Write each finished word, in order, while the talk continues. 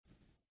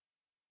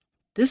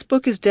This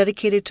book is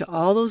dedicated to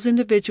all those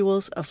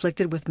individuals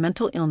afflicted with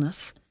mental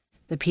illness,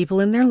 the people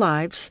in their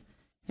lives,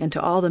 and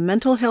to all the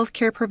mental health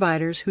care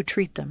providers who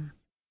treat them.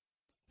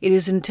 It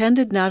is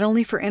intended not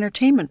only for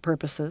entertainment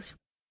purposes,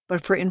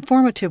 but for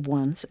informative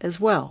ones as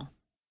well.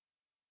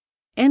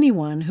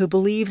 Anyone who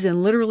believes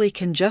and literally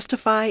can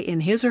justify in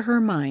his or her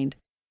mind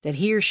that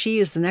he or she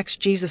is the next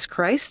Jesus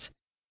Christ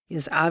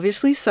is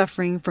obviously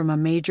suffering from a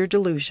major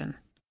delusion.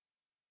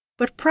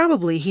 But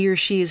probably he or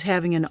she is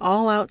having an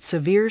all-out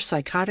severe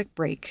psychotic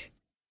break.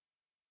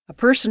 A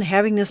person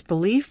having this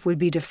belief would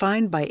be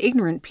defined by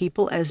ignorant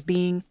people as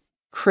being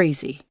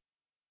crazy.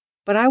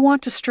 But I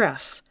want to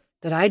stress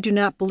that I do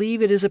not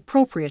believe it is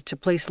appropriate to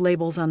place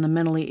labels on the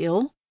mentally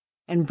ill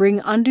and bring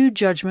undue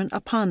judgment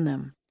upon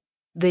them.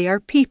 They are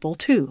people,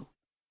 too.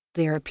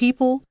 They are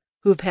people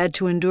who have had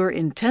to endure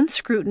intense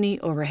scrutiny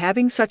over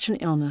having such an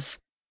illness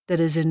that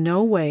is in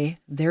no way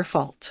their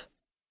fault.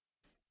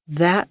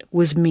 That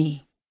was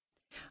me.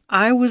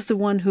 I was the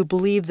one who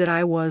believed that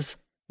I was,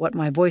 what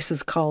my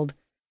voices called,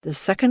 the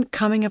second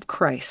coming of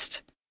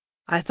Christ.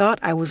 I thought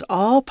I was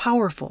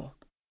all-powerful.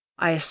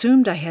 I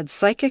assumed I had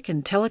psychic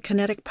and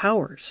telekinetic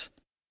powers.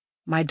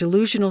 My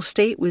delusional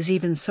state was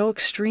even so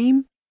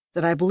extreme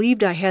that I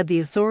believed I had the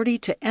authority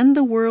to end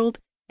the world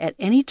at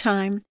any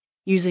time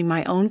using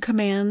my own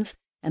commands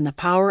and the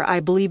power I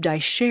believed I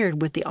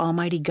shared with the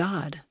Almighty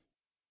God.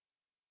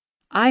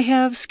 I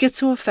have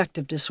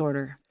schizoaffective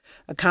disorder,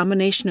 a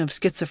combination of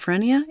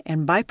schizophrenia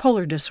and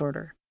bipolar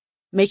disorder,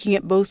 making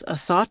it both a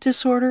thought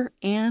disorder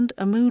and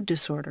a mood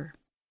disorder.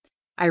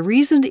 I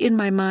reasoned in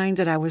my mind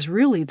that I was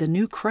really the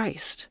new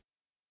Christ.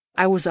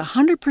 I was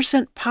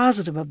 100%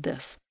 positive of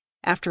this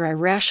after I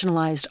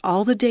rationalized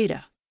all the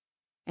data,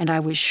 and I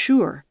was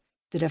sure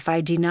that if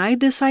I denied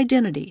this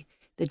identity,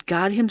 that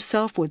God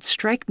Himself would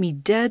strike me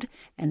dead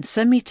and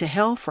send me to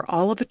hell for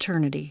all of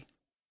eternity.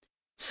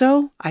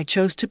 So I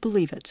chose to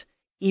believe it,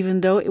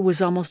 even though it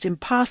was almost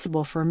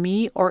impossible for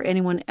me or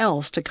anyone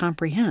else to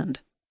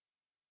comprehend.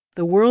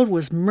 The world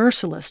was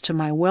merciless to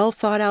my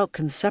well-thought-out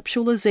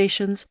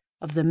conceptualizations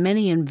of the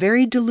many and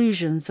varied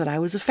delusions that I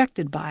was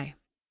affected by.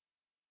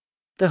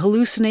 The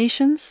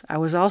hallucinations I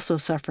was also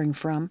suffering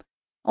from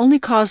only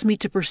caused me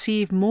to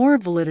perceive more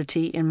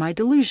validity in my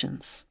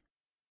delusions.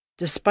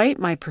 Despite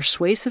my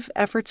persuasive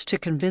efforts to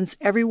convince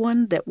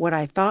everyone that what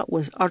I thought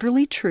was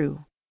utterly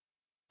true,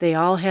 they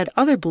all had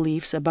other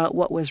beliefs about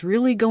what was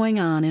really going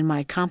on in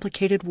my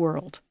complicated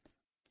world.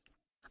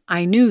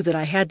 I knew that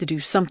I had to do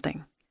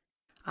something.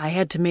 I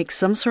had to make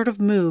some sort of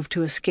move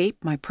to escape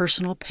my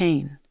personal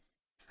pain.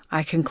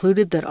 I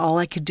concluded that all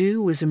I could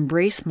do was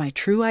embrace my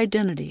true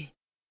identity.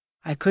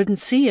 I couldn't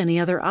see any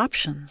other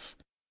options.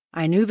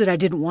 I knew that I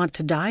didn't want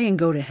to die and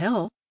go to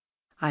hell.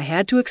 I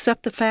had to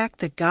accept the fact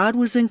that God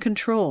was in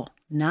control,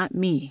 not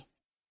me.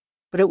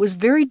 But it was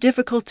very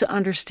difficult to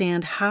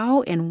understand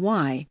how and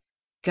why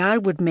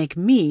God would make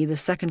me the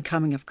second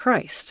coming of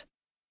Christ.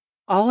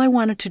 All I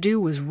wanted to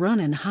do was run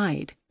and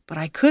hide, but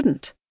I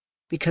couldn't,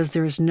 because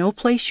there is no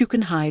place you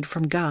can hide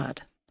from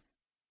God.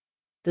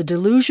 The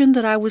delusion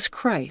that I was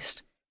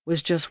Christ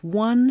was just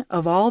one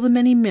of all the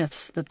many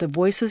myths that the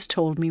voices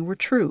told me were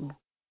true.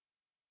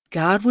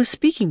 God was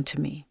speaking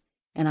to me,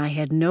 and I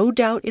had no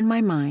doubt in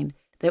my mind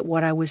that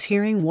what I was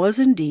hearing was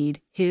indeed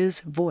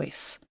His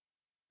voice.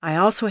 I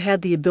also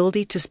had the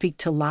ability to speak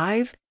to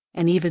live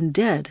and even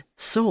dead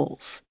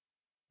souls.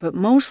 But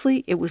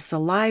mostly it was the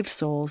live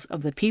souls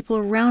of the people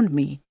around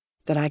me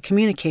that I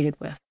communicated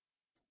with.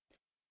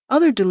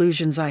 Other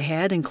delusions I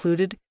had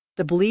included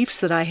the beliefs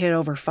that I had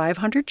over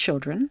 500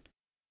 children,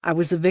 I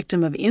was a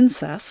victim of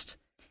incest,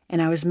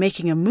 and I was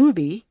making a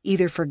movie,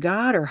 either for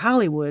God or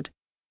Hollywood,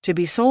 to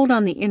be sold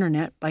on the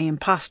internet by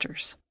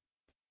imposters.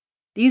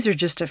 These are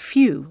just a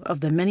few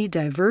of the many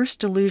diverse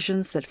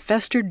delusions that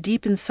festered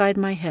deep inside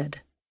my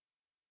head.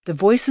 The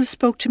voices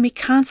spoke to me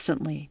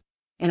constantly,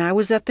 and I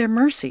was at their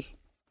mercy.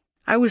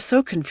 I was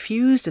so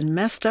confused and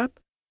messed up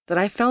that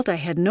I felt I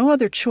had no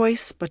other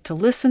choice but to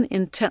listen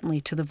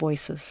intently to the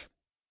voices.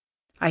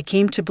 I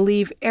came to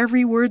believe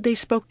every word they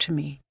spoke to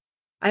me.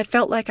 I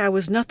felt like I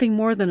was nothing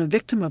more than a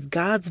victim of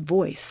God's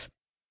voice.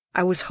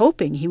 I was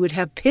hoping He would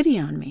have pity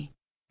on me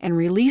and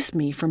release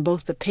me from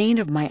both the pain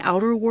of my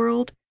outer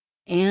world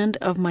and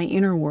of my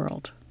inner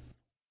world.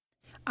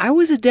 I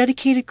was a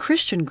dedicated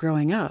Christian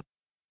growing up,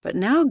 but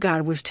now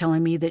God was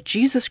telling me that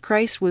Jesus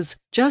Christ was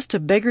just a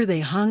beggar they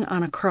hung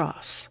on a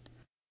cross.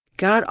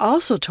 God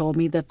also told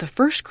me that the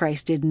first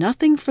Christ did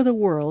nothing for the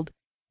world,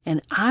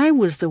 and I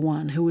was the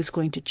one who was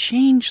going to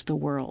change the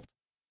world.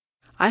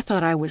 I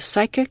thought I was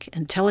psychic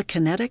and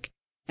telekinetic,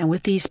 and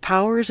with these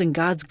powers and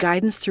God's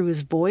guidance through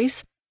His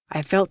voice,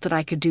 I felt that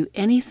I could do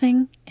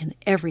anything and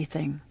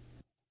everything.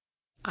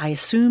 I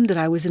assumed that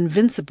I was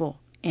invincible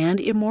and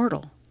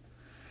immortal.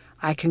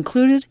 I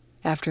concluded,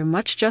 after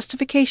much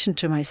justification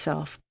to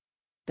myself,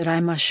 that I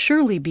must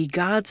surely be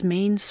God's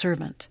main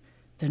servant,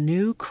 the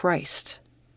new Christ.